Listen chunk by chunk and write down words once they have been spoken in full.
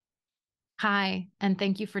Hi, and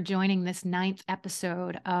thank you for joining this 9th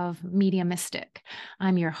episode of Mediumystic.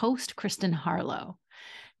 I'm your host, Kristen Harlow.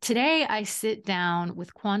 Today, I sit down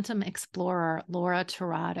with quantum explorer Laura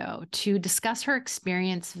Torrado to discuss her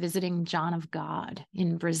experience visiting John of God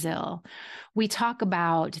in Brazil. We talk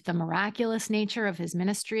about the miraculous nature of his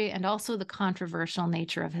ministry and also the controversial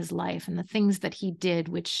nature of his life and the things that he did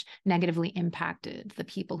which negatively impacted the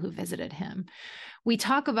people who visited him. We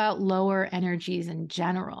talk about lower energies in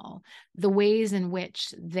general, the ways in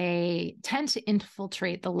which they tend to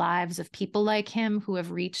infiltrate the lives of people like him who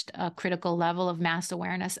have reached a critical level of mass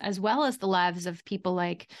awareness, as well as the lives of people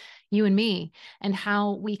like you and me, and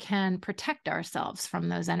how we can protect ourselves from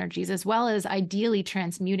those energies, as well as ideally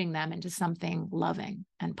transmuting them into something loving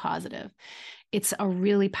and positive. It's a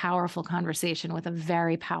really powerful conversation with a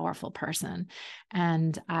very powerful person,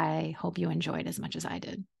 and I hope you enjoyed as much as I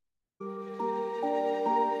did.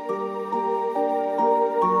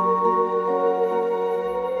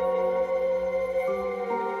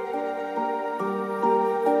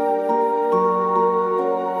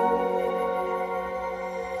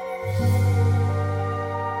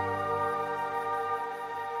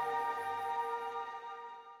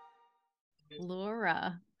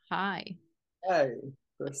 Laura, hi. Hi, I,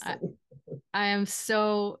 Kristen. I am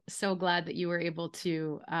so glad that you were able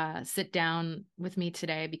to sit down with me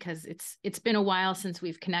today, because it's been a while since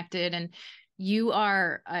we've connected, and you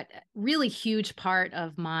are a really huge part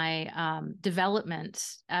of my development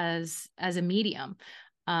as a medium.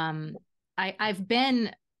 I've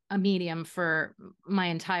been a medium for my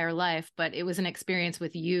entire life, but it was an experience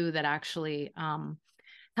with you that actually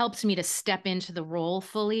helped me to step into the role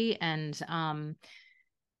fully and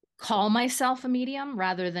call myself a medium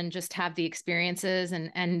rather than just have the experiences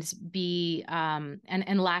and be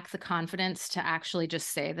and lack the confidence to actually just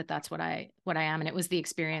say that that's what I am. And it was the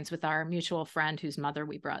experience with our mutual friend whose mother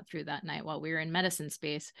we brought through that night while we were in medicine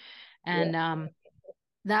space. And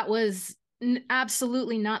that was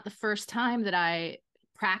absolutely not the first time that I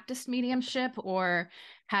practiced mediumship or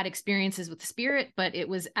had experiences with spirit, but it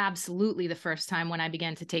was absolutely the first time when I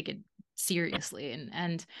began to take it seriously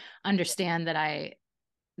and understand that I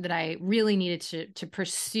really needed to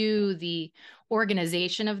pursue the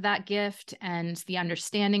organization of that gift and the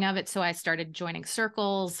understanding of it. So I started joining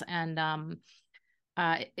circles and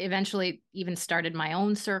eventually even started my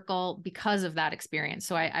own circle because of that experience.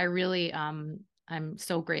 So I really, I'm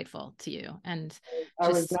so grateful to you. And I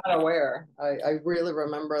was just, not aware. I really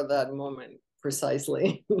remember that moment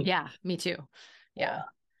precisely. yeah, me too. Yeah.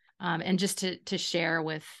 And just to share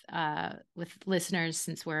with listeners,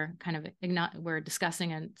 since we're kind of we're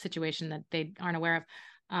discussing a situation that they aren't aware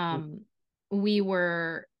of, we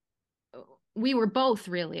were both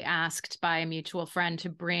really asked by a mutual friend to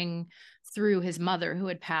bring through his mother, who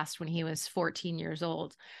had passed when he was 14 years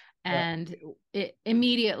old, and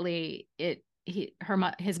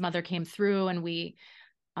his mother came through, and we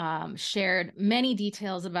shared many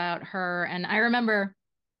details about her. And I remember,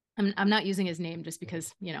 I'm not using his name just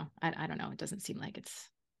because, I don't know, it doesn't seem like it's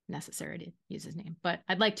necessary to use his name, but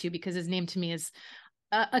I'd like to, because his name to me is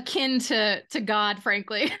akin to God,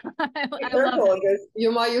 frankly. Be I love careful, him. because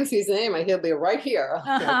you might use his name and he'll be right here.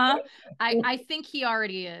 Uh-huh. I think he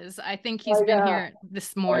already is. I think he's Like, been here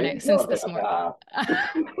this what are morning, you since talking this morning. about?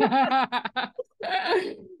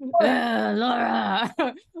 Laura.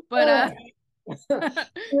 Oh, But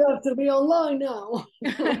you have to be online now.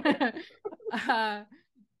 uh,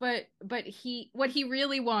 but what he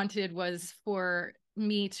really wanted was for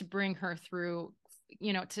me to bring her through,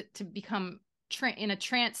 to become in a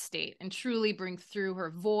trance state and truly bring through her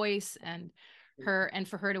voice and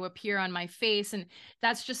for her to appear on my face. And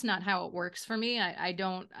that's just not how it works for me. I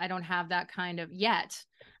don't have that kind of yet.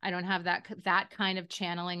 I don't have that kind of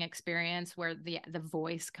channeling experience where the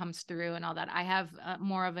voice comes through and all that. I have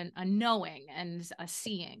more of a knowing and a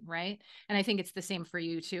seeing, right? And I think it's the same for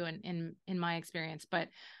you too, in my experience. But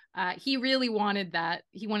he really wanted that.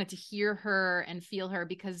 He wanted to hear her and feel her,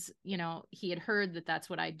 because he had heard that that's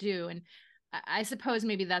what I do. And I suppose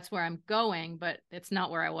maybe that's where I'm going, but it's not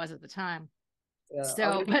where I was at the time. Yeah, I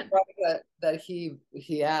So, was but surprised that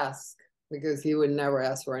he asked, because he would never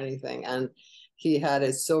ask for anything, and he had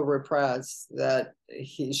it so repressed that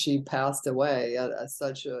she passed away at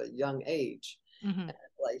such a young age. mhm.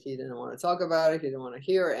 Like, he didn't want to talk about it, he didn't want to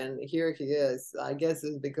hear it, and here he is. I guess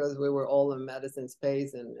it's because we were all in medicine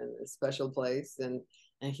space and a special place, and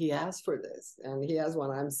he asked for this, and he asked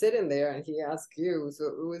when I'm sitting there, and he asked you. So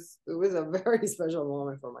it was a very special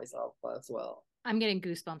moment for myself as well. I'm getting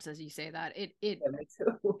goosebumps as you say that. Yeah, me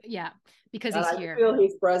too. Yeah, because And he's I here. feel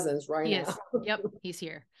his presence right He now. is. Yep, he's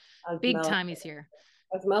here. I Big smell time he's here.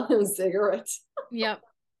 I smell his cigarette. Yep.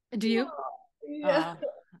 Do you? Yeah.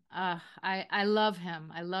 I love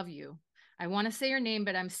him. I love you. I want to say your name,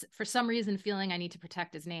 but for some reason feeling I need to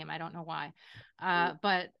protect his name. I don't know why.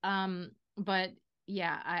 But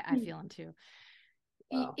yeah, I feel him too.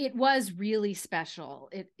 Wow. It was really special.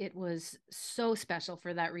 It was so special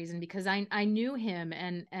for that reason, because I knew him,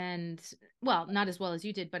 and well, not as well as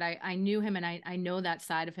you did, but I knew him, and I know that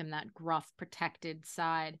side of him, that gruff, protected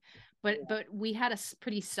side. But we had a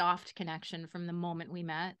pretty soft connection from the moment we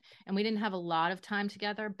met, and we didn't have a lot of time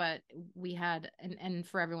together, but we had, and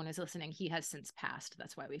for everyone who's listening, he has since passed.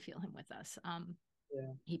 That's why we feel him with us.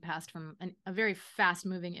 Yeah. He passed from a very fast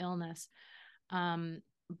moving illness.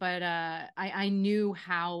 But I knew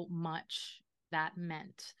how much that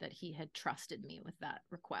meant, that he had trusted me with that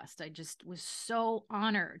request. I just was so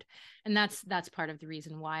honored. And that's part of the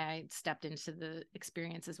reason why I stepped into the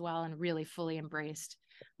experience as well, and really fully embraced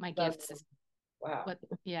my That's, gifts. wow. But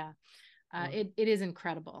yeah, it is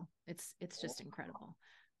incredible. It's just incredible.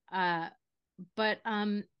 But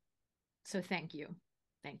so thank you.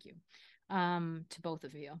 Thank you to both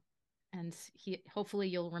of you. And hopefully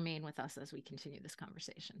you'll remain with us as we continue this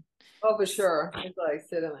conversation. Oh, for sure. It's like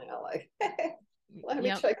sitting there like, let me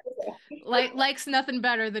check this out. Likes nothing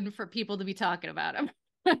better than for people to be talking about him.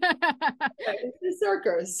 It's the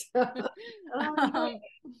circus.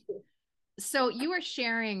 So you were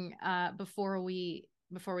sharing before we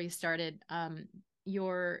started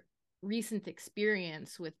your recent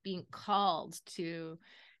experience with being called to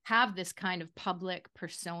have this kind of public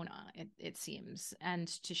persona, it seems, and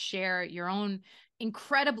to share your own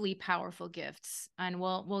incredibly powerful gifts. And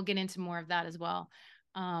we'll get into more of that as well.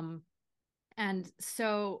 And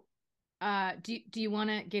so do you want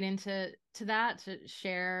to get into that, to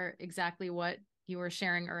share exactly what you were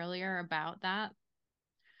sharing earlier about that?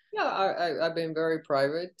 Yeah, I've been very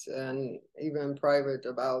private, and even private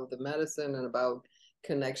about the medicine and about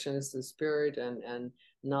connections to spirit, and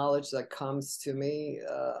knowledge that comes to me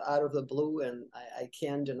out of the blue, and I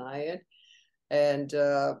can't deny it. And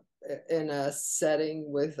in a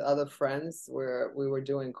setting with other friends where we were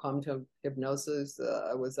doing quantum hypnosis,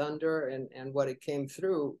 I was under, and what it came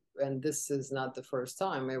through, and this is not the first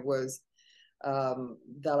time, it was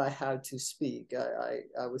that I had to speak.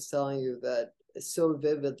 I was telling you that so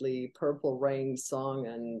vividly, Purple Rain song,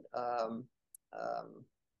 and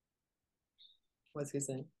what's his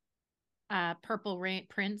name? Purple Rain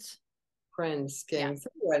Prince. Prince came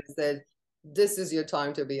through and said, "This is your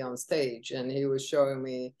time to be on stage." And he was showing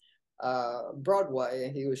me Broadway,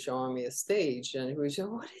 and he was showing me a stage, and he was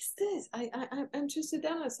showing, "What is this? I'm just a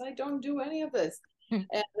dentist. I don't do any of this." And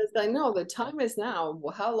I know the time is now.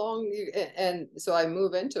 How long? And so I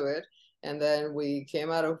move into it, and then we came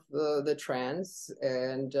out of the trance,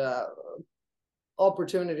 and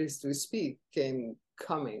opportunities to speak came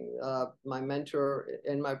coming. My mentor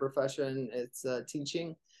in my profession, it's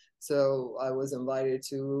teaching. So I was invited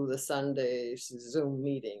to the Sunday Zoom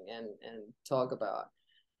meeting and talk about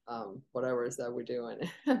whatever it is that we're doing.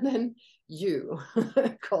 And then you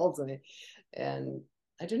called me, and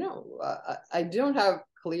I don't know. I don't have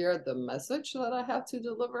clear the message that I have to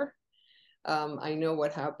deliver. I know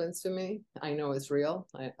what happens to me. I know it's real.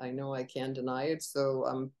 I know I can't deny it. So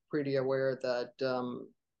I'm pretty aware that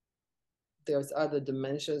there's other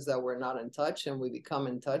dimensions that we're not in touch, and we become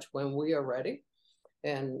in touch when we are ready.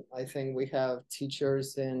 And I think we have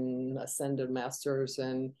teachers and ascended masters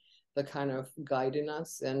and the kind of guiding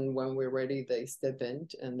us. And when we're ready, they step in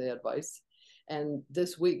and they advise. And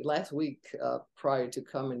last week, prior to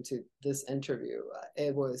coming to this interview,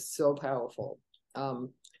 it was so powerful. On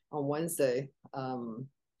Wednesday,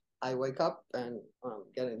 I wake up and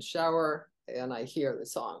get in the shower, and I hear the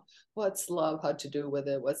song. What's love had to do with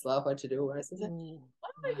it? What's love had to do with it? I said, why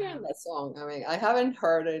am I hearing that song? I mean, I haven't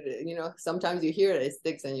heard it. You know, sometimes you hear it, it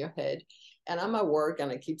sticks in your head. And I'm at work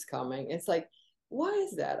and it keeps coming. It's like, why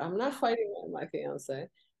is that? I'm not fighting with my fiance.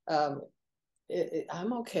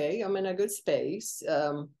 I'm okay. I'm in a good space.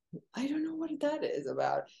 I don't know what that is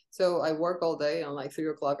about. So I work all day, and like 3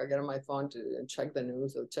 o'clock, I get on my phone to check the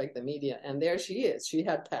news or check the media, and there she is. She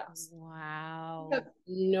had passed. Wow.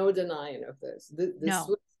 No denying of this. This no.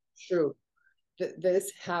 was true.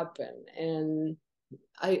 This happened, and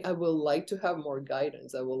I would like to have more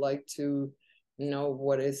guidance. I would like to know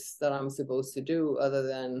what is that I'm supposed to do, other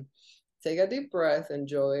than take a deep breath,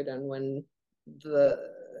 enjoy it, and when the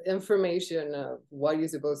information of what you're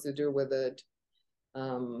supposed to do with it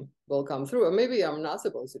will come through. Or maybe I'm not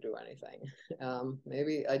supposed to do anything.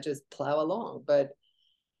 Maybe I just plow along, but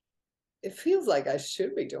it feels like I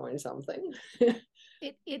should be doing something.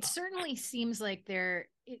 It certainly seems like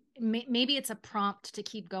maybe it's a prompt to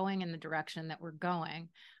keep going in the direction that we're going.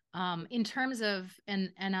 In terms of,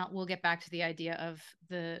 we'll get back to the idea of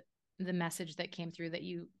the message that came through, that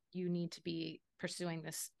you need to be pursuing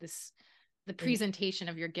the presentation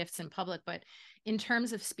of your gifts in public. But in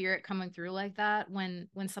terms of spirit coming through like that, when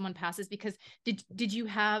someone passes, because did you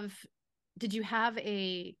have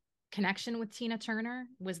a connection with Tina Turner?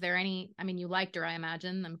 Was there any, I mean, you liked her, I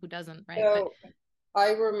imagine. Who doesn't, right? So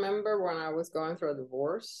I remember when I was going through a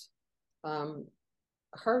divorce,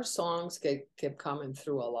 her songs kept coming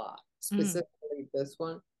through a lot, specifically this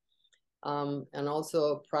one. And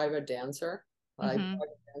also Private Dancer. Like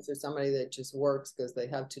private dancer, somebody that just works because they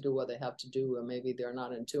have to do what they have to do, and maybe they're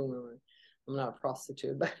not in tune. I'm not a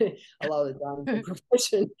prostitute, but a lot of the time the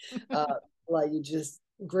profession, like you just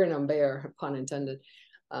grin and bear, pun intended,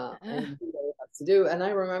 and you do what you have to do. And I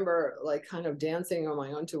remember like kind of dancing on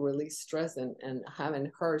my own to release stress, and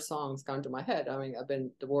having her songs come to my head. I mean, I've been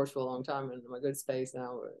divorced for a long time and I'm in a good space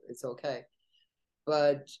now. It's okay.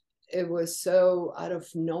 But it was so out of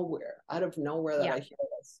nowhere that I hear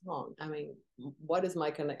that song. I mean, what is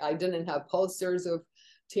my connect? I didn't have posters of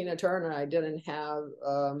Tina Turner. I didn't have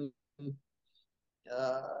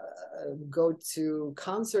go to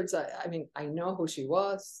concerts. I mean, I know who she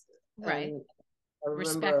was, right? And I remember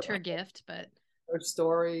respect her gift, but her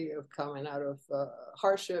story of coming out of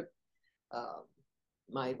hardship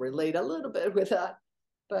might relate a little bit with that,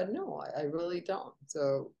 but no, I really don't.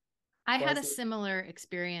 So I had a similar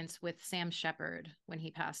experience with Sam Shepard when he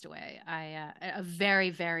passed away. A very,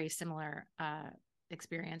 very similar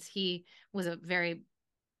experience. He was a very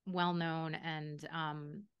well-known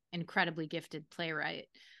and incredibly gifted playwright,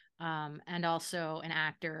 and also an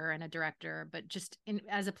actor and a director, but just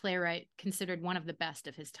as a playwright, considered one of the best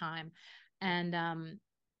of his time. And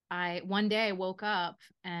I one day woke up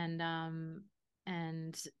and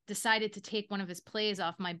decided to take one of his plays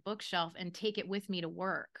off my bookshelf and take it with me to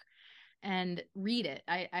work and read it.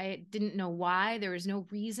 I didn't know why. There was no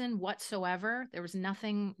reason whatsoever. There was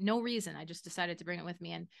nothing, no reason. I just decided to bring it with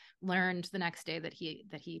me, and learned the next day that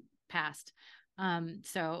he passed. And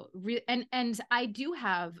I do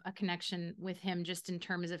have a connection with him just in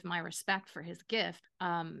terms of my respect for his gift.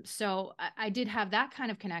 So I did have that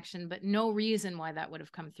kind of connection, but no reason why that would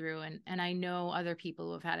have come through. And I know other people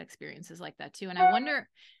who have had experiences like that too. And I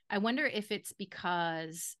wonder if it's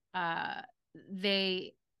because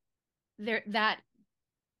that,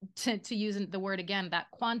 to use the word again,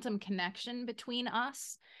 that quantum connection between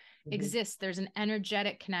us exists. There's an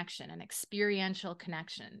energetic connection, an experiential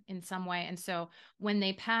connection in some way. And so when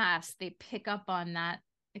they pass, they pick up on that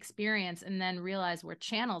experience and then realize we're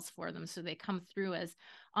channels for them. So they come through as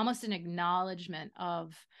almost an acknowledgement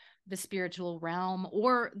of the spiritual realm,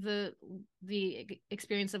 or the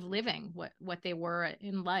experience of living what they were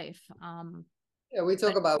in life. Yeah, we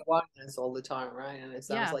talk about oneness all the time, right? And it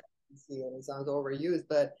sounds like easy and it sounds overused,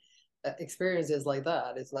 but experiences like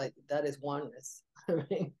that, it's like that is oneness. I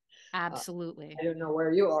mean, absolutely. I don't know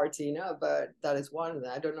where you are, Tina, but that is one.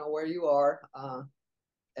 I don't know where you are,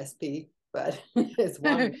 SP, but it's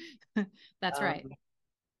one. That's right.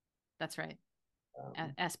 That's right.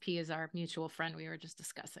 SP is our mutual friend we were just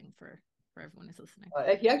discussing, for everyone who's listening.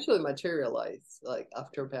 He actually materialized like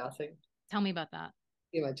after passing. Tell me about that.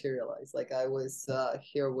 He materialized. Like I was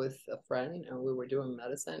here with a friend and we were doing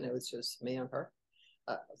medicine. It was just me and her.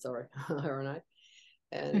 Sorry, her and I.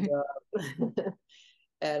 And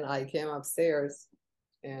and I came upstairs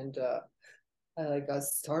and I like got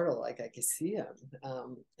startled, like I could see him.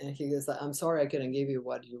 And he goes, I'm sorry I couldn't give you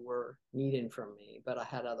what you were needing from me, but I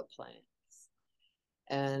had other plans.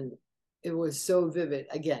 And it was so vivid.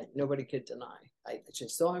 Again, nobody could deny. I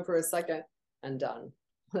just saw him for a second and done.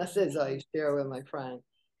 That's it. I share with my friend.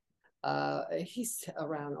 He's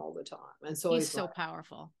around all the time, and so he's so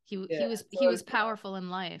powerful. He was powerful in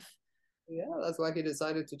life. Yeah, that's why he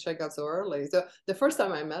decided to check out so early. So the first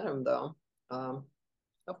time I met him, though,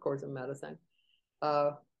 of course in medicine,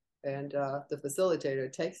 and the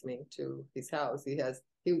facilitator takes me to his house.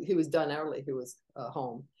 He was done early. He was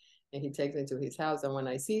home, and he takes me to his house. And when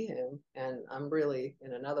I see him, and I'm really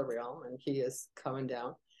in another realm, and he is coming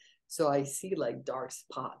down, so I see like dark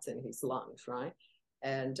spots in his lungs, right?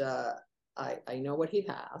 And I know what he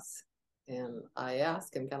has. And I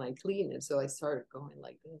asked him, can I clean it? So I started going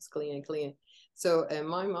like this, clean. So in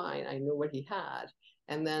my mind, I knew what he had.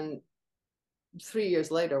 And then 3 years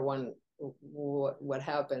later, when what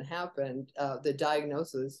happened, the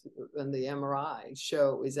diagnosis and the MRI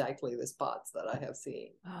show exactly the spots that I have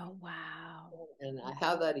seen. Oh, wow. And I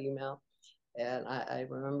have that email. And I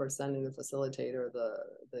remember sending the facilitator,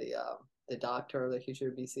 the doctor that he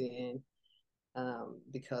should be seeing,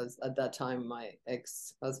 because at that time my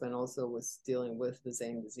ex-husband also was dealing with the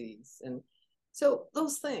same disease, and So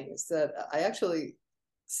those things that I actually,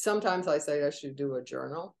 sometimes I say I should do a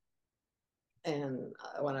journal. And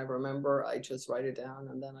when I remember, I just write it down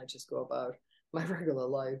and then I just go about my regular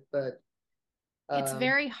life. But It's um,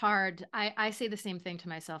 very hard. I say the same thing to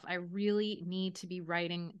myself. I really need to be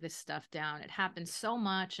writing this stuff down. It happens so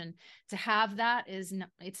much, and to have that is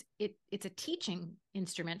it's a teaching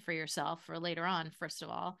instrument for yourself for later on, first of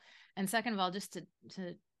all, and second of all, just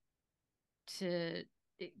to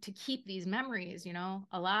to keep these memories, you know,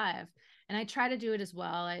 alive. And I try to do it as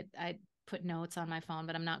well. I put notes on my phone,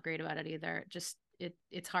 but I'm not great about it either. Just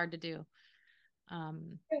it's hard to do.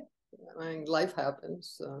 Um, I mean, life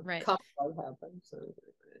happens, right, common life happens, and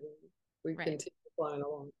we right. continue flying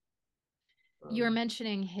along. You were Um,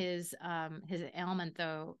 mentioning his ailment,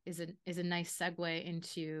 though, is a nice segue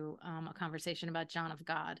into a conversation about John of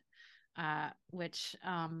God, which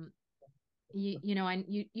you know, and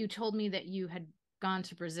you told me that you had gone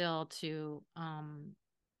to Brazil to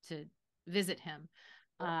visit him,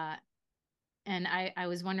 uh, and I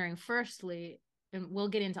was wondering, firstly, and we'll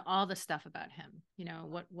get into all the stuff about him, you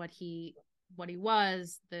know, what he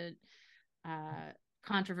was, the uh,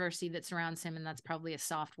 controversy that surrounds him, and that's probably a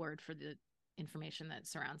soft word for the information that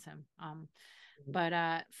surrounds him.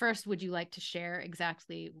 But first, would you like to share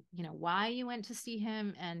exactly, you know, why you went to see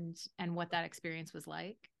him and what that experience was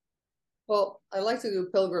like? well, I like to do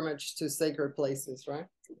pilgrimage to sacred places, right?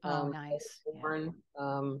 Oh, I was nice. Yeah. born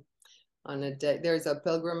on a day. There's a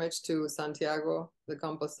pilgrimage to Santiago de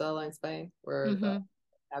Compostela in Spain, where Mm-hmm.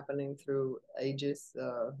 happening through ages,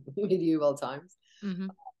 medieval times, Mm-hmm.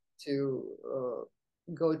 to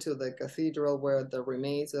go to the cathedral where the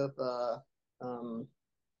remains of um,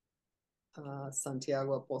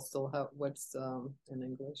 Santiago Apostle. What's in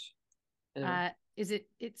English? Anyway, Is it?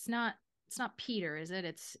 It's not Peter, is it?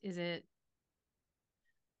 Is it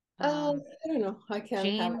uh, um I don't know. I can't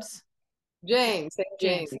have James? James, St.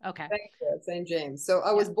 James. James. Okay. Thank you, St. James. So I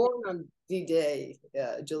Yeah. was born on D-Day,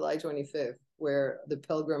 July 25th, where the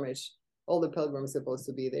pilgrimage, all the pilgrims supposed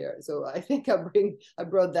to be there. So I think I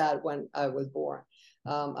brought that when I was born.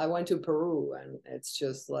 I went to Peru, and it's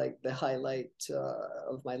just like the highlight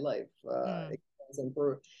of my life. Mm. In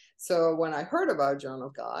Peru. So when I heard about John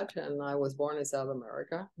of God, and I was born in South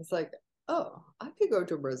America, it's like, oh, I could go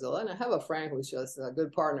to Brazil, and I have a friend who's just a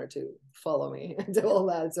good partner to follow me and do all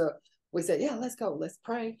that. So we said, yeah, let's go, let's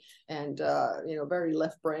pray. And, very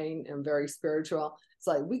left brain and very spiritual. It's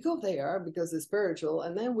like we go there because it's spiritual,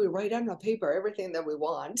 and then we write on a paper everything that we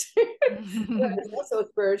want. It's also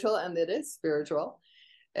spiritual, and it is spiritual.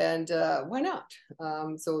 And why not?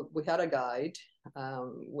 So we had a guide,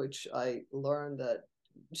 which I learned that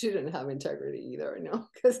she didn't have integrity either,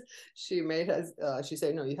 because she made us, she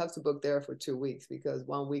said, no, you have to book there for 2 weeks because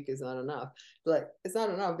 1 week is not enough. Like, it's not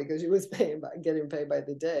enough because she was getting paid by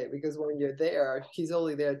the day, because when you're there, he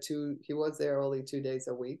was there only 2 days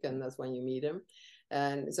a week, and that's when you meet him.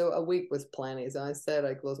 And so a week was plenty. So I said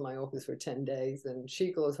I closed my office for 10 days, and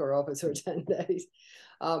she closed her office for 10 days.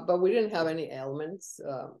 But we didn't have any ailments,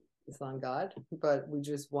 thank God. But we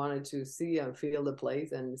just wanted to see and feel the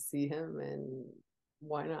place and see him, and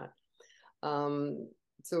why not? Um,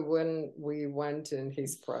 so when we went in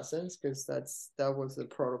his presence, because that was the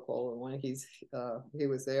protocol, and when he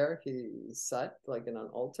was there, he sat like in an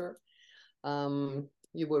altar.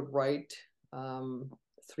 You would write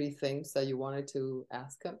three things that you wanted to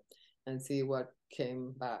ask him, and see what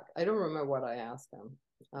came back. I don't remember what I asked him.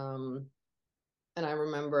 And I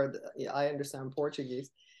remember I understand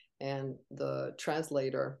Portuguese, and the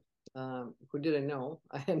translator, who didn't know,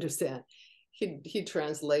 I understand, he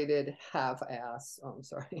translated half ass. Oh, I'm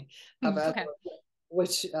sorry, half It's ass, okay.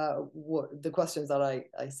 which the questions that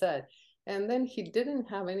I said. And then he didn't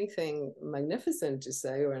have anything magnificent to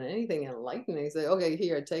say or anything enlightening. He said, okay,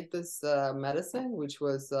 here, take this medicine, which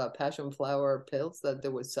was passion flower pills that they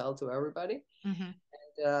would sell to everybody, Mm-hmm.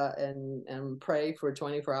 and pray for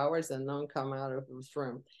 24 hours and don't come out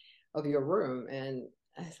of your room. And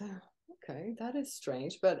I thought, okay, that is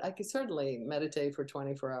strange, but I could certainly meditate for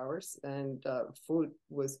 24 hours. And food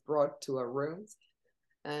was brought to our rooms.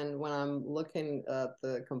 And when I'm looking at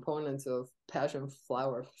the components of passion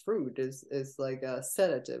flower fruit, is like a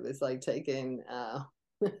sedative. It's like taking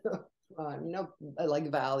no,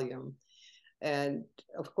 like Valium. And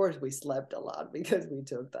of course, we slept a lot because we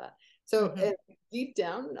took that. So Mm-hmm. deep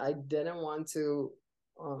down, I didn't want to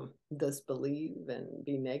disbelieve and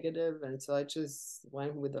be negative, and so I just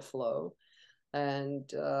went with the flow.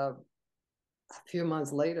 And a few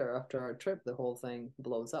months later, after our trip, the whole thing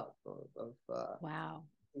blows up of Wow.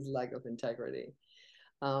 his lack of integrity.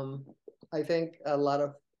 Um, I think a lot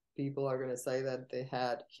of people are going to say that they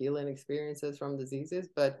had healing experiences from diseases,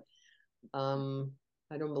 but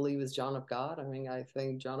I don't believe it's John of God. I mean, I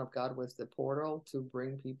think John of God was the portal to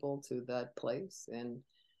bring people to that place, and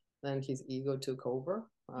then his ego took over.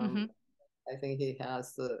 Mm-hmm. I think he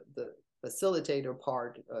has the facilitator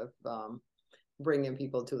part of bringing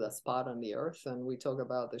people to the spot on the earth. And we talk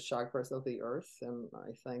about the chakras of the earth, and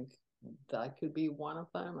I think that could be one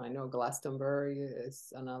of them. I know Glastonbury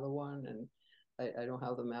is another one, and I don't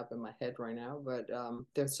have the map in my head right now, but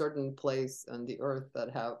there's certain places on the earth that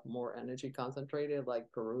have more energy concentrated,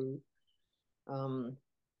 like Peru. Um,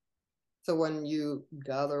 so when you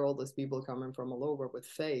gather all these people coming from all over with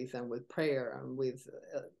faith and with prayer and with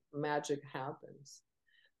magic happens.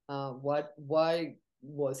 Why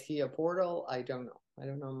was he a portal? I don't know. I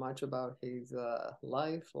don't know much about his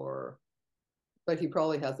life, or but he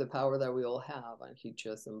probably has the power that we all have, and he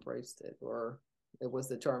just embraced it, or it was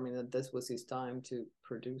determined that this was his time to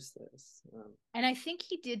produce this. And I think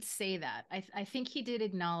he did say that. I think he did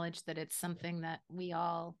acknowledge that it's something that we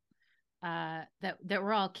all that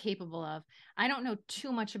we're all capable of. I don't know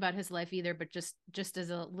too much about his life either, but just as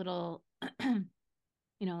a little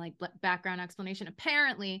like background explanation.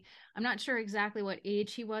 Apparently, I'm not sure exactly what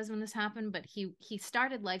age he was when this happened, but he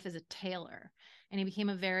started life as a tailor, and he became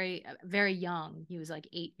a very young. He was like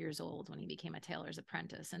 8 years old when he became a tailor's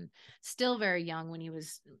apprentice, and still very young when he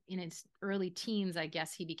was in his early teens. I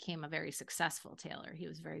guess he became a very successful tailor. He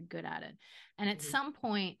was very good at it. And at some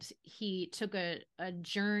point, he took a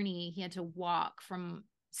journey. He had to walk from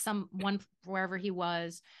wherever he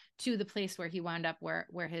was to the place where he wound up,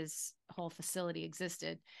 where his whole facility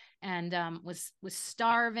existed, and was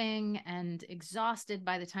starving and exhausted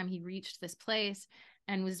by the time he reached this place,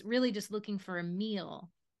 and was really just looking for a meal.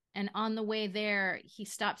 And on the way there, he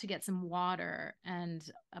stopped to get some water, and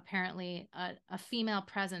apparently a female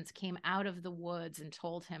presence came out of the woods and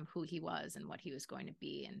told him who he was and what he was going to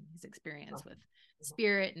be, and his experience with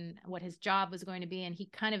spirit and what his job was going to be. And he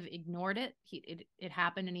kind of ignored it. It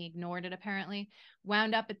happened, and he ignored it. Apparently,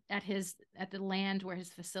 wound up at the land where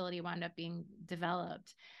his facility wound up being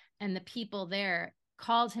developed, and the people there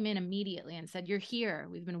called him in immediately and said, "You're here.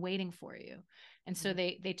 We've been waiting for you." And so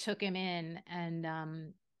they took him in,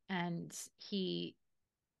 and he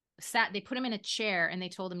sat. They put him in a chair, and they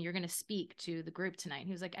told him, "You're going to speak to the group tonight." And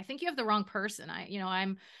he was like, "I think you have the wrong person. I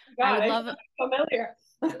would love familiar."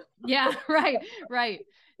 Yeah, right.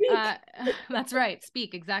 That's right.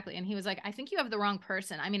 Speak, exactly. And he was like, "I think you have the wrong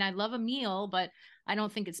person. I mean, I love a meal, but I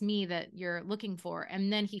don't think it's me that you're looking for."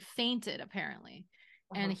 And then he fainted, apparently.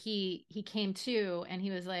 And he came to, and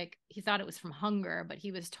he was like, he thought it was from hunger, but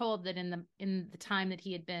he was told that in the time that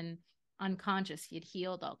he had been unconscious, he had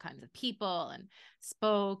healed all kinds of people and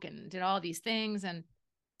spoke and did all these things. And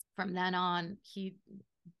from then on, he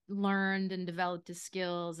learned and developed his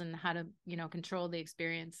skills and how to control the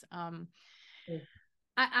experience.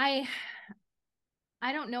 I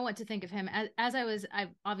don't know what to think of him.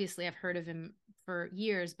 I've heard of him for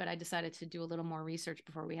years, but I decided to do a little more research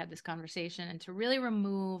before we had this conversation, and to really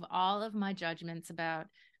remove all of my judgments about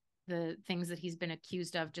the things that he's been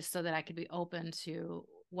accused of, just so that I could be open to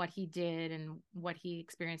what he did and what he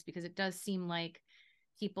experienced, because it does seem like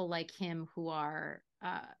people like him who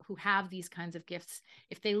have these kinds of gifts,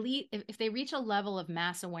 if they reach a level of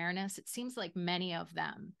mass awareness, it seems like many of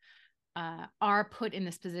them are put in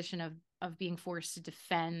this position of being forced to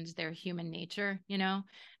defend their human nature,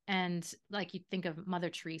 and like you think of Mother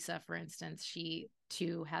Teresa, for instance, she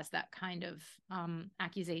too has that kind of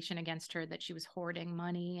accusation against her, that she was hoarding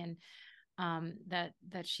money, and that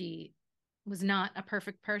she was not a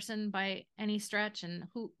perfect person by any stretch. And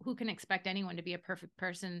who can expect anyone to be a perfect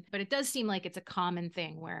person? But it does seem like it's a common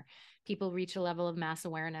thing where people reach a level of mass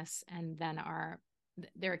awareness and then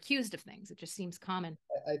they're accused of things. It just seems common.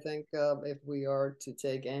 I think if we are to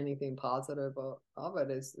take anything positive of it,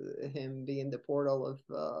 is him being the portal of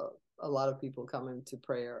a lot of people coming to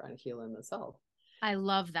prayer and healing themselves. I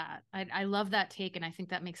love that. I love that take, and I think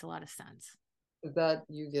that makes a lot of sense. That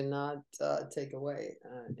you cannot take away.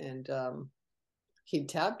 And he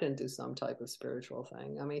tapped into some type of spiritual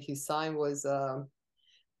thing. I mean, his sign was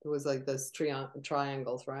it was like this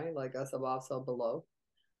triangles, right? Like us above, so below.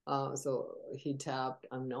 So he tapped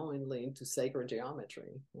unknowingly into sacred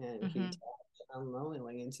geometry, and he tapped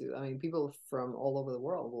unknowingly into. I mean, people from all over the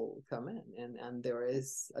world will come in, and there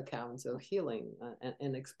is accounts of healing,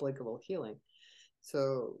 inexplicable healing.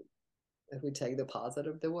 So if we take the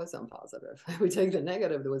positive, there was some positive. If we take the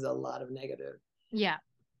negative, there was a lot of negative. Yeah,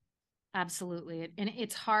 absolutely. And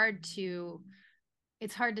it's hard to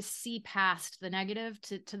see past the negative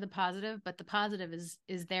to the positive, but the positive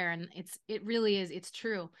is there, and it really is. It's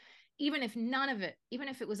true. even if none of it, even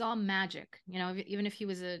if it was all magic, you know, even if he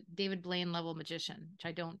was a David Blaine level magician, which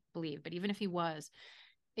I don't believe, but even if he was,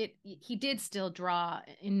 he did still draw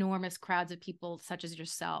enormous crowds of people such as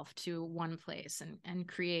yourself to one place and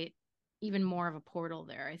create even more of a portal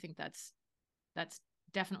there. I think that's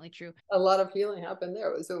definitely true. A lot of healing happened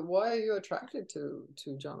there. So why are you attracted to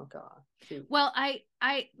John of God? Well,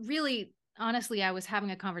 I really, honestly, I was having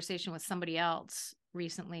a conversation with somebody else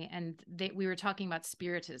recently, and we were talking about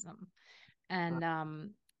spiritism,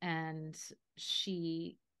 and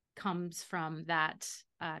she comes from that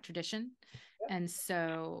tradition, and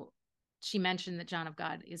so she mentioned that John of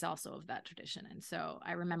God is also of that tradition, and so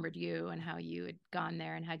I remembered you and how you had gone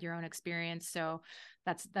there and had your own experience. So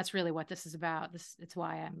that's really what this is about. It's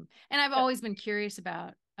why I've always been curious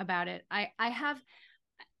about it. I have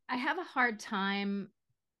a hard time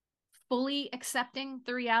fully accepting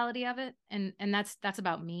the reality of it, and that's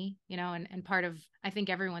about me, you know, and part of, I think,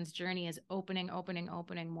 everyone's journey is opening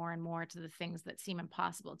more and more to the things that seem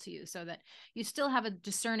impossible to you, so that you still have a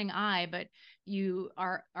discerning eye, but you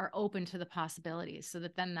are open to the possibilities, so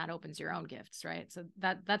that then opens your own gifts, right? So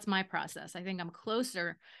that's my process. I think I'm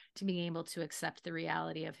closer to being able to accept the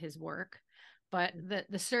reality of his work, but the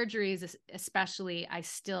surgeries especially, I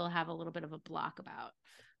still have a little bit of a block about.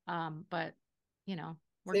 But you know,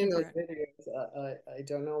 Seeing working those through it. videos, I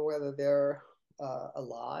don't know whether they're a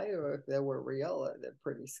lie or if they were real. They're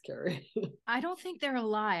pretty scary. I don't think they're a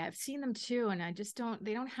lie. I've seen them too, and I just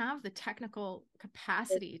they don't have the technical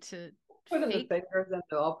capacity to Putting the fake. fingers in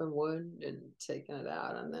the open wound and taking it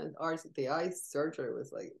out, and then the eye surgery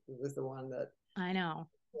was the one that I know.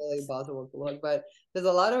 really possible to look. But there's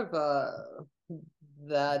a lot of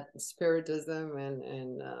that spiritism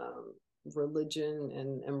and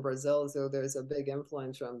religion in Brazil. So there's a big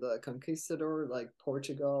influence from the conquistador, like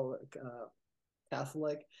Portugal,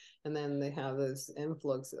 Catholic, and then they have this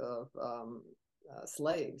influx of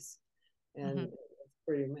slaves, and Mm-hmm. it's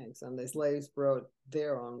pretty mixed. And the slaves brought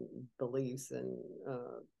their own beliefs and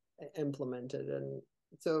implemented, and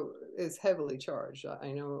so it's heavily charged.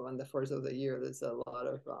 I know on the first of the year there's a lot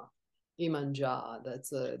of Imanja, that's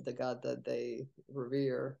the god that they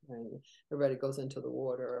revere, and everybody goes into the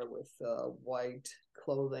water with white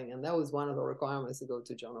clothing, and that was one of the requirements to go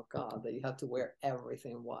to John of God, that you have to wear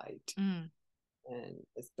everything white. Mm-hmm. And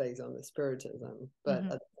it's based on the spiritism. But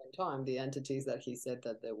Mm-hmm. at the same time, the entities that he said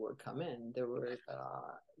that they would come in, they were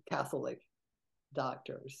Catholic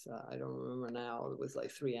doctors. I don't remember now. It was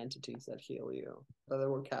like 3 entities that heal you, but they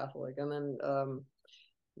were Catholic. And then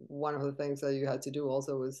one of the things that you had to do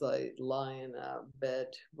also was like lie in a bed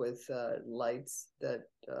with lights that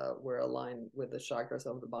were aligned with the chakras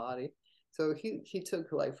of the body. So he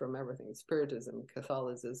took like from everything: spiritism,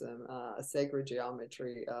 Catholicism, sacred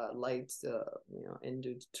geometry, lights,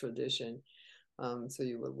 Hindu tradition. So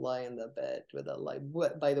you would lie in the bed with a light.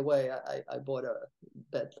 By the way, I bought a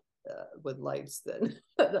bed with lights that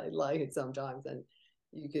that I like sometimes, and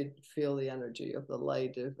you could feel the energy of the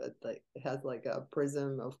light. If it has like a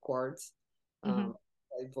prism of quartz, Mm-hmm.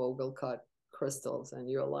 like Vogel cut crystals, and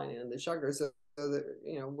you're aligning in the chakras. So that,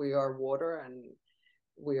 we are water and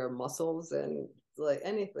we are muscles, and like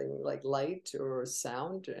anything like light or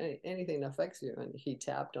sound, anything that affects you. And he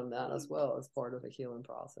tapped on that as well as part of the healing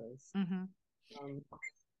process. Mm-hmm. Um,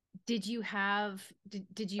 Did you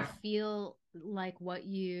feel like what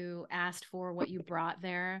you asked for, what you brought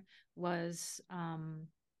there was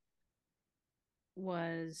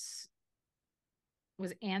was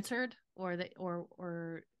answered, or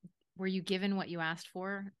or were you given what you asked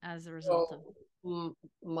for as a result of?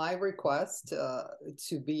 my request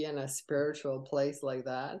to be in a spiritual place like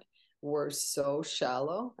that were so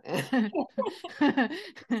shallow and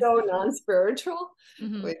so non-spiritual.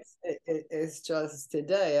 Mm-hmm. It's just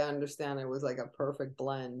today I understand it was like a perfect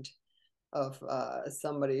blend of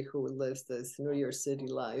somebody who lives this New York City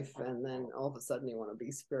life, and then all of a sudden you want to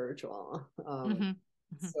be spiritual. Mm-hmm.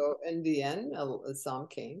 Mm-hmm. So in the end, some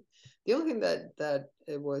came. The only thing that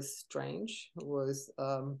it was strange was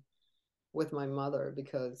with my mother,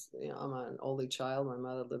 because I'm an only child. My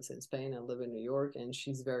mother lives in Spain. I live in New York, and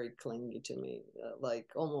she's very clingy to me, like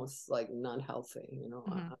almost like non-healthy. Mm-hmm.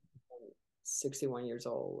 I'm 61 years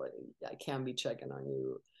old. Like, I can't be checking on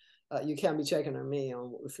you. You can't be checking on me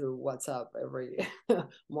through WhatsApp every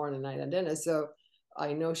morning, night, and dinner. So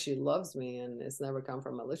I know she loves me, and it's never come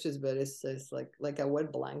from malicious, but it's just like a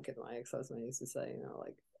wet blanket. My ex-husband used to say,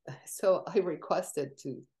 like. So I requested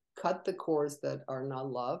to cut the cords that are not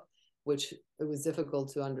love, which it was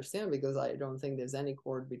difficult to understand because I don't think there's any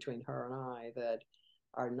cord between her and I that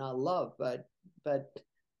are not love. But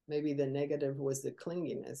maybe the negative was the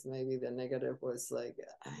clinginess. Maybe the negative was like,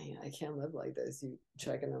 I can't live like this. You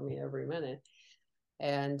checking on me every minute.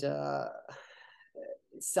 And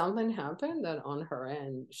something happened that on her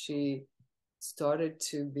end, she started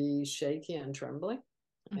to be shaky and trembling.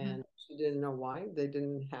 And she didn't know why. They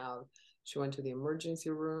didn't have, she went to the emergency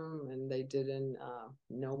room and they didn't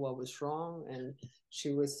know what was wrong. And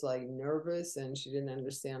she was like nervous and she didn't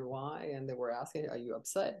understand why. And they were asking, are you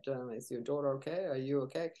upset? Is your daughter okay? Are you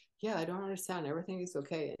okay? Yeah, I don't understand. Everything is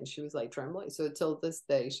okay. And she was like trembling. So till this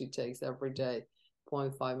day, she takes every day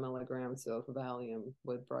 0.5 milligrams of Valium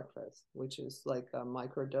with breakfast, which is like a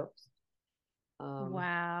microdose.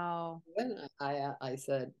 Wow. Then I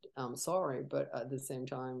said, I'm sorry, but at the same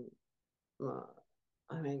time, uh,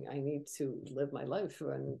 I mean, I need to live my life,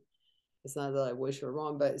 and it's not that I wish her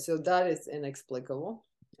wrong, but so that is inexplicable,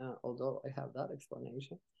 although I have that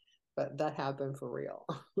explanation, but that happened for real.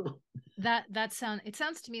 It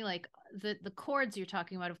sounds to me like the chords you're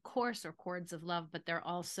talking about, of course, are chords of love, but they're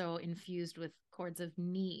also infused with chords of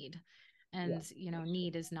need. And Yeah,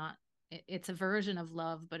 need is not, it's a version of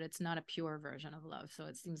love, but it's not a pure version of love. So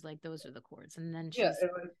it seems like those are the chords. And then yeah, she's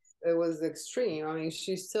it was extreme. I mean,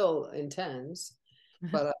 she's still intense,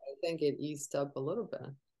 but I think it eased up a little bit.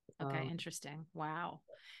 okay, interesting. Wow.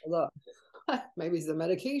 Although maybe it's the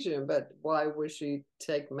medication, but why would she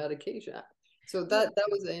take medication? So Well, that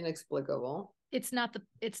was inexplicable. it's not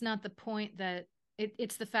the point that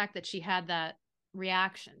it's the fact that she had that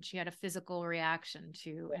reaction. She had a physical reaction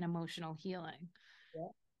to an emotional healing.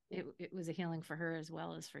 Yeah. It was a healing for her as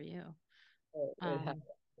well as for you. It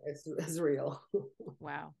it's real.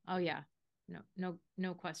 Wow. Oh yeah.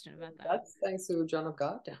 No question about that. That's thanks to John of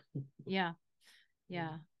God. Yeah.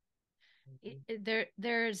 Yeah.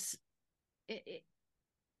 There's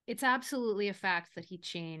it's absolutely a fact that he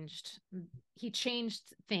changed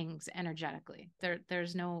things energetically.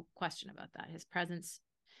 There's no question about that. His presence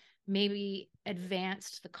maybe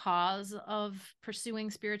advanced the cause of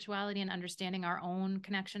pursuing spirituality and understanding our own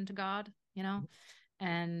connection to God,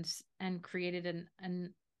 and created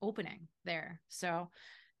an opening there. So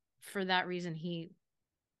for that reason, he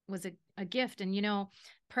was a gift. And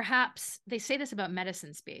perhaps they say this about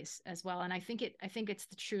medicine space as well, and I think it's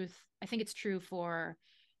the truth. I think it's true for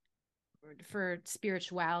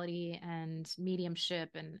spirituality and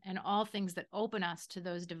mediumship and all things that open us to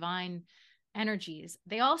those divine energies.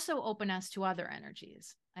 They also open us to other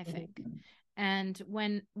energies, I think. And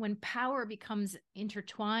when power becomes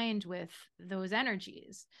intertwined with those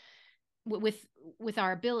energies, with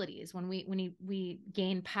our abilities, when we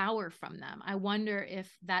gain power from them, I wonder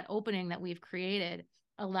if that opening that we've created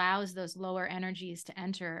allows those lower energies to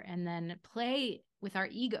enter and then play with our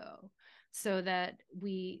ego, so that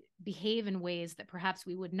we behave in ways that perhaps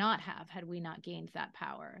we would not have had we not gained that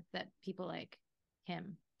power that people like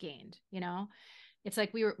him gained. It's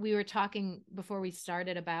like we were talking before we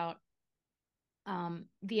started about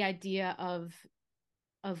the idea of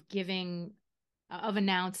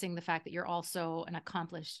announcing the fact that you're also an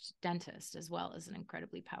accomplished dentist as well as an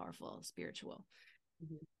incredibly powerful spiritual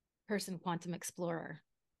person, quantum explorer,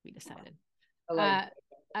 we decided.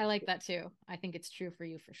 I like that too. I think it's true for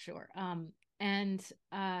you for sure. And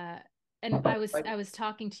I was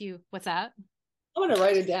talking to you. What's that? I'm gonna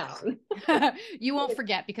write it down. You won't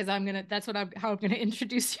forget, because that's how I'm gonna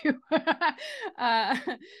introduce you.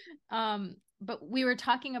 But we were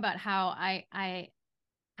talking about how I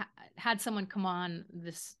had someone come on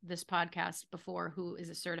this podcast before who is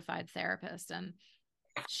a certified therapist, and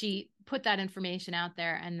she put that information out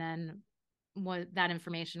there, and then that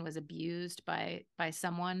information was abused by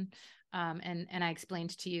someone. And I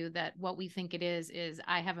explained to you that what we think it is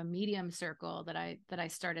I have a medium circle that I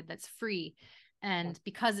started that's free. And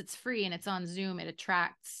because it's free and it's on Zoom, it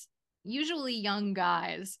attracts usually young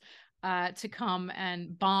guys to come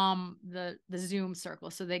and bomb the Zoom circle.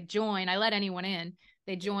 So they join. I let anyone in.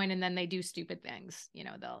 They join, and then they do stupid things.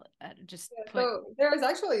 They'll just put. So there's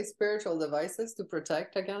actually spiritual devices to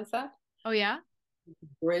protect against that. Oh yeah.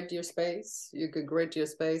 Grid your space. You could grid your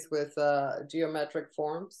space with geometric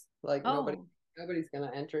forms. Like nobody's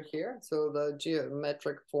gonna enter here. So the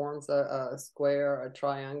geometric forms a square, a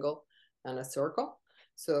triangle, and a circle.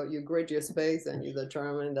 So you grid your space and you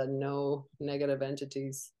determine that no negative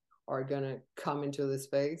entities are going to come into the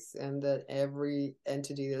space, and that every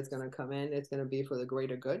entity that's going to come in, it's going to be for the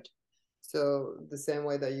greater good. So the same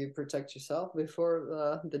way that you protect yourself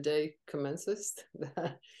before the day commences.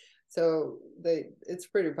 So it's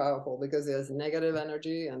pretty powerful, because there's negative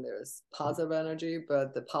energy and there's positive energy,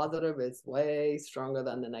 but the positive is way stronger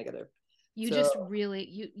than the negative. You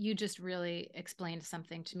just really explained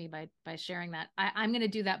something to me by sharing that. I'm going to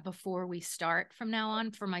do that before we start from now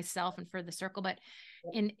on for myself and for the circle. But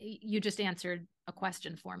you just answered a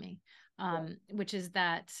question for me, which is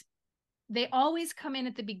that they always come in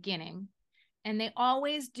at the beginning, and they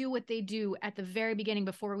always do what they do at the very beginning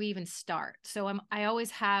before we even start. So I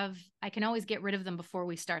can always get rid of them before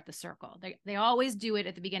we start the circle. They always do it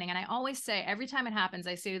at the beginning. And I always say, every time it happens,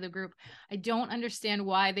 I say to the group, I don't understand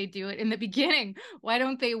why they do it in the beginning. Why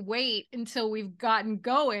don't they wait until we've gotten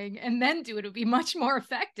going and then do it? It would be much more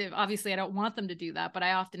effective. Obviously, I don't want them to do that, but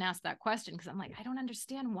I often ask that question because I'm like, I don't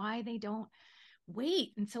understand why they don't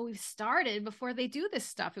wait until we've started before they do this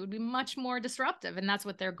stuff. It would be much more disruptive, and that's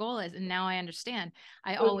what their goal is. And now I understand.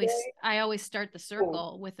 I always start the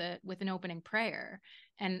circle with an opening prayer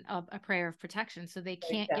and a prayer of protection, so they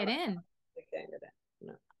can't get in. They can't get in.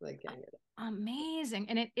 No, they can't get in. Amazing.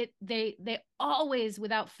 And they always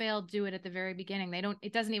without fail do it at the very beginning.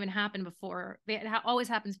 It doesn't even happen before. It always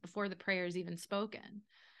happens before the prayer is even spoken.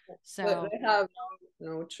 So they have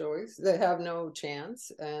no choice. They have no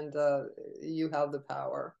chance, and you have the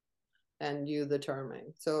power, and you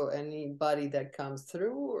determine. So anybody that comes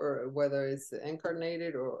through, or whether it's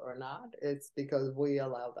incarnated or not, it's because we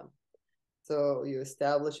allow them. So you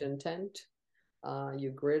establish intent,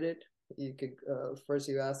 you grid it. You could first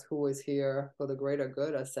you ask who is here for the greater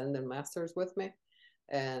good, ascended masters with me.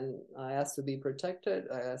 And I ask to be protected.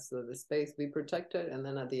 I ask that the space be protected, and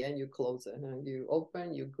then at the end you close it. And you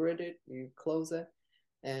open, you grid it, you close it,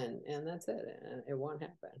 and that's it. And it won't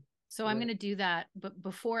happen. So I'm going to do that, but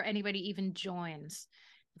before anybody even joins,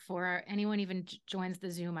 before anyone even joins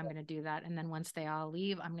the Zoom, I'm going to do that. And then once they all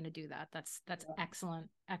leave, I'm going to do that. That's excellent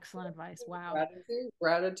advice. Wow.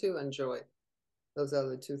 Gratitude, and joy. Those are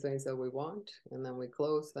the two things that we want. And then we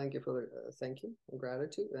close. Thank you for the thank you and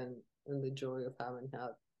gratitude and the joy of having had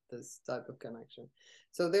this type of connection.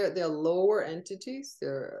 So they're lower entities.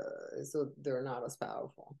 They're not as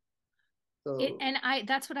powerful. So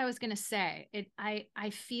that's what I was going to say. I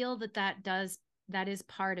feel that is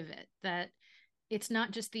part of it, that it's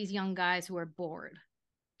not just these young guys who are bored.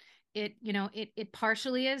 It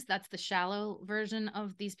partially is. That's the shallow version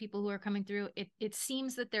of these people who are coming through. It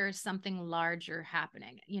seems that there is something larger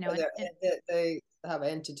happening, they have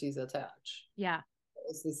entities attached. Yeah.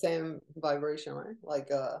 It's the same vibration, right? Like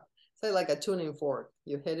say like a tuning fork.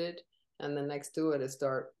 You hit it, and then next to it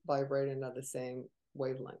start vibrating at the same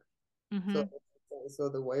wavelength. Mm-hmm. So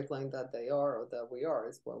the wavelength that they are or that we are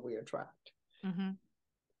is what we attract. Mm-hmm.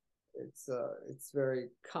 It's very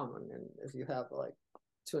common, and if you have like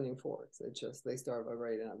tuning forks, they start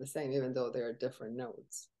vibrating at the same, even though they're different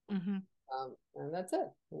notes. Mm-hmm. And that's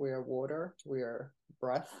it. We are water, we are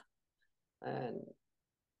breath, and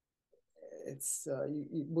it's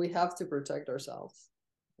we have to protect ourselves.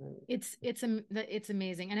 It's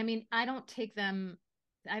amazing. And I mean, I don't take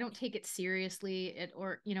it seriously.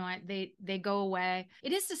 They go away.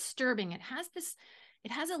 It is disturbing. It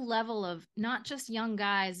has a level of not just young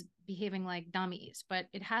guys behaving like dummies, but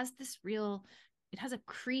it has a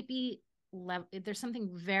creepy level. There's something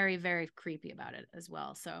very, very creepy about it as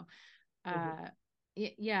well. So,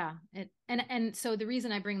 so the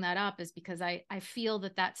reason I bring that up is because I feel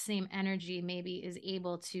that same energy maybe is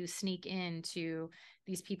able to sneak into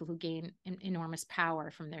these people who gain enormous power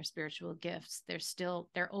from their spiritual gifts.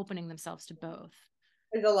 They're opening themselves to both.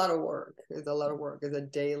 It's a lot of work. It's a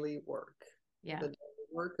daily work. Yeah. The daily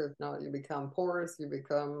work. If not, you become porous. You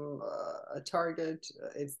become a target.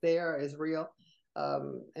 It's there. It's real.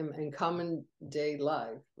 In common day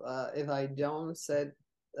life, if I don't say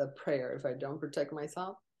a prayer, if I don't protect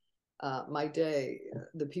myself, my day,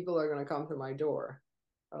 the people are going to come to my door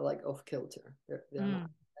are like off kilter. They're not.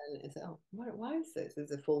 And it's, oh, why is this? Is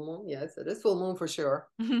it full moon? Yes, it is full moon for sure.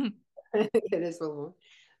 It is full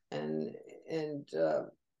moon. And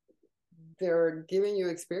they're giving you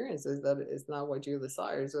experiences that is not what you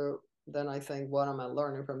desire. So then I think, what am I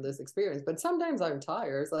learning from this experience? But sometimes I'm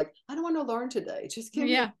tired. It's like, I don't want to learn today. Just give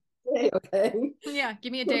me a day, okay? Yeah,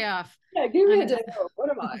 give me a day off. Yeah, give me a day off. What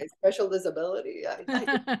am I? Special disability?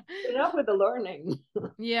 Enough with the learning.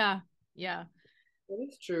 Yeah.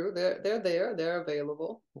 It's true. They're there. They're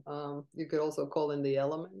available. You could also call in the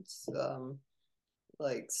elements,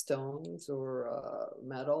 like stones or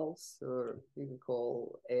metals, or you can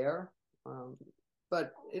call air.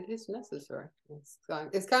 But it is necessary. It's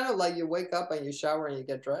kind of like you wake up and you shower and you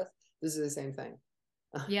get dressed. This is the same thing.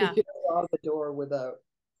 Yeah. You go out the door without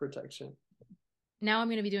protection. Now I'm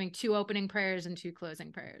going to be doing 2 opening prayers and 2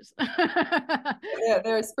 closing prayers. Yeah,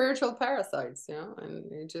 they're spiritual parasites, and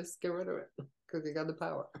you just get rid of it because you got the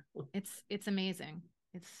power. It's amazing.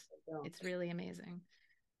 It's really amazing.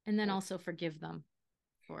 And then also forgive them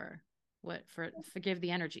for forgive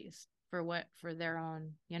the energies for their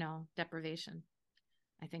own, deprivation,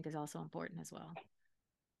 I think is also important as well.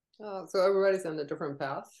 So everybody's on a different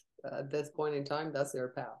path. At this point in time, that's their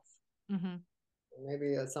path. Mm-hmm.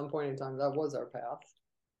 Maybe at some point in time, that was our path.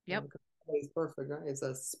 Yep. It's perfect. Right? It's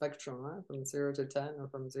a spectrum, right? From 0 to 10 or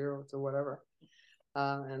from 0 to whatever.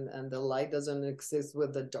 And the light doesn't exist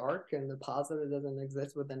with the dark, and the positive doesn't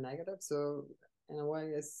exist with the negative. So in a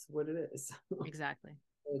way, it's what it is. Exactly.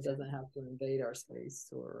 It doesn't have to invade our space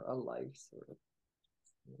or our lives.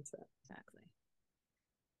 That's it. Exactly.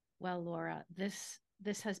 Well, Laura, this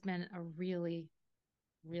has been a really,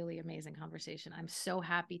 really amazing conversation. I'm so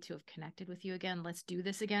happy to have connected with you again. Let's do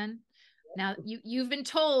this again. Now you've been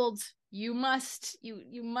told you must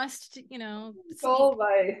Told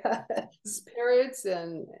by spirits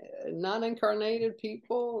and non-incarnated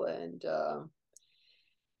people, and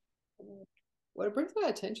what brings my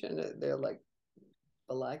attention, they're like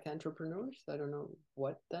Black entrepreneurs. I don't know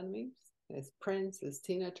what that means. It's Prince, it's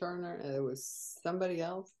Tina Turner, and it was somebody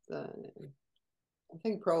else. I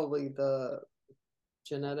think probably the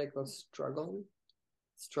genetic of struggling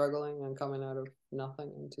and coming out of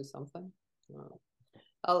nothing into something.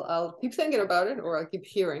 I'll keep thinking about it, or I'll keep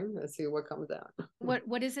hearing and see what comes out.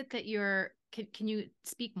 What is it that can you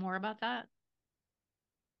speak more about that?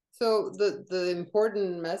 So the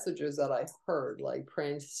important messages that I heard, like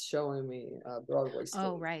Prince showing me Broadway stage.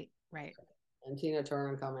 Oh, right. And Tina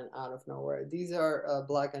Turner coming out of nowhere. These are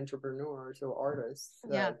Black entrepreneurs or artists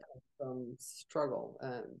that come from struggle,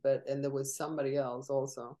 and there was somebody else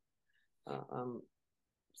also.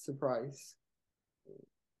 Surprise.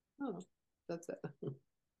 Oh, that's it.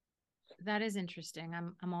 That is interesting.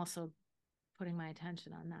 I'm also putting my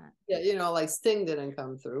attention on that. Yeah, like Sting didn't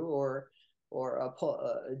come through, or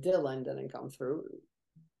Dylan didn't come through.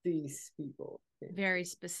 These people. Very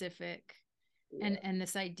specific. Yeah. And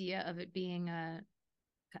this idea of it being a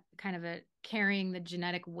kind of a carrying the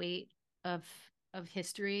genetic weight of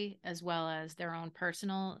history as well as their own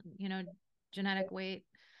personal, genetic weight.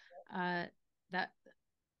 That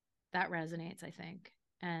resonates, I think.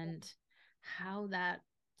 And how that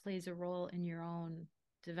plays a role in your own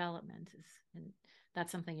development and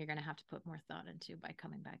that's something you're going to have to put more thought into by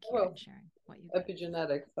coming back here and sharing what you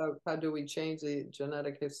epigenetics. How do we change the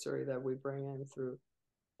genetic history that we bring in through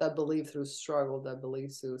that belief, through struggle, that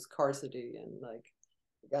belief through scarcity, and like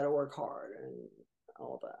you got to work hard and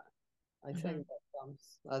all that. I think that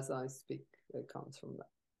comes, as I speak, it comes from that.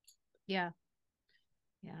 Yeah.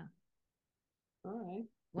 All right.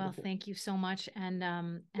 Well, thank you so much. And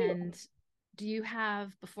do you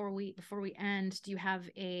have, before we end, do you have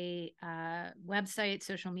a website,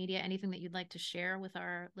 social media, anything that you'd like to share with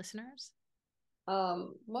our listeners?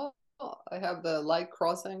 Well, I have the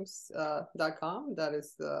lightcrossings.com. That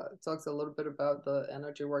is talks a little bit about the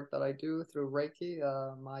energy work that I do through Reiki,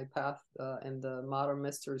 my path in the Modern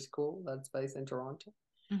Mystery School that's based in Toronto.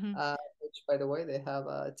 Which, by the way, they have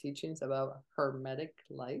teachings about hermetic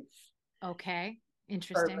life. Okay.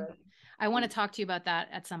 Interesting. I want to talk to you about that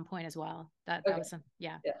at some point as well. That was some,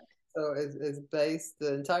 yeah. So it's based,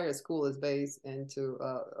 the entire school is based into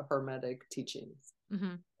hermetic teachings.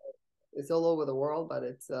 It's all over the world, but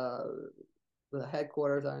it's the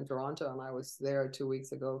headquarters are in Toronto, and I was there 2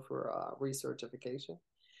 weeks ago for recertification.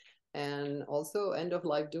 And also end of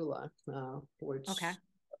life doula, which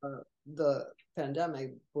the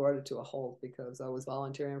pandemic brought it to a halt because I was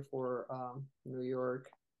volunteering for New York,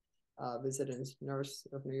 visiting nurse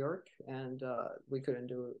of New York, and we couldn't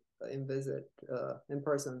do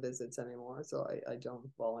in-person visits anymore, so I don't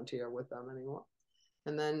volunteer with them anymore.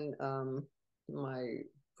 And then my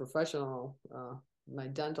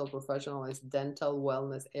dental professional is Dental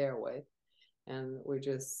Wellness Airway, and we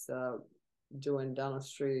just doing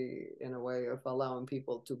dentistry in a way of allowing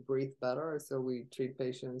people to breathe better. So we treat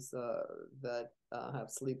patients that have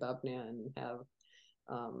sleep apnea and have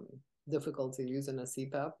difficulty using a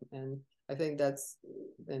CPAP. And I think that's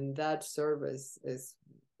in that service is,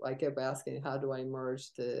 I kept asking, how do I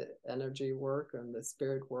merge the energy work and the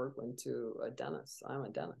spirit work into a dentist? I'm a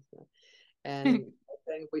dentist. And I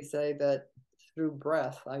think we say that through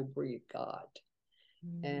breath, I breathe God.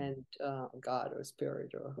 And God or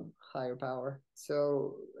spirit or higher power.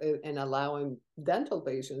 So, and allowing dental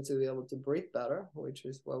patients to be able to breathe better, which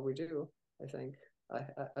is what we do, I think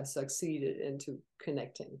I succeeded into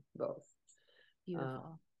connecting both.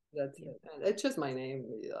 Beautiful. That's it. And it's just my name.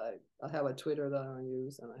 I have a Twitter that I don't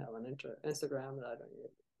use, and I have an Instagram that I don't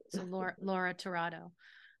use. So Laura Torrado.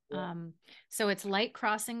 Yeah. So it's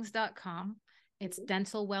lightcrossings.com. It's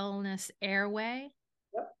Dental Wellness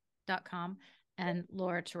Airway.com. And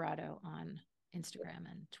Laura Torrado on Instagram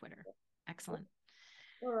and Twitter. Excellent.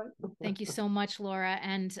 All right. Thank you so much, Laura.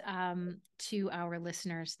 And to our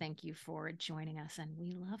listeners, thank you for joining us, and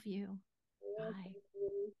we love you. Bye.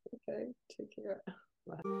 Okay, take care.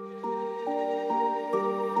 Bye.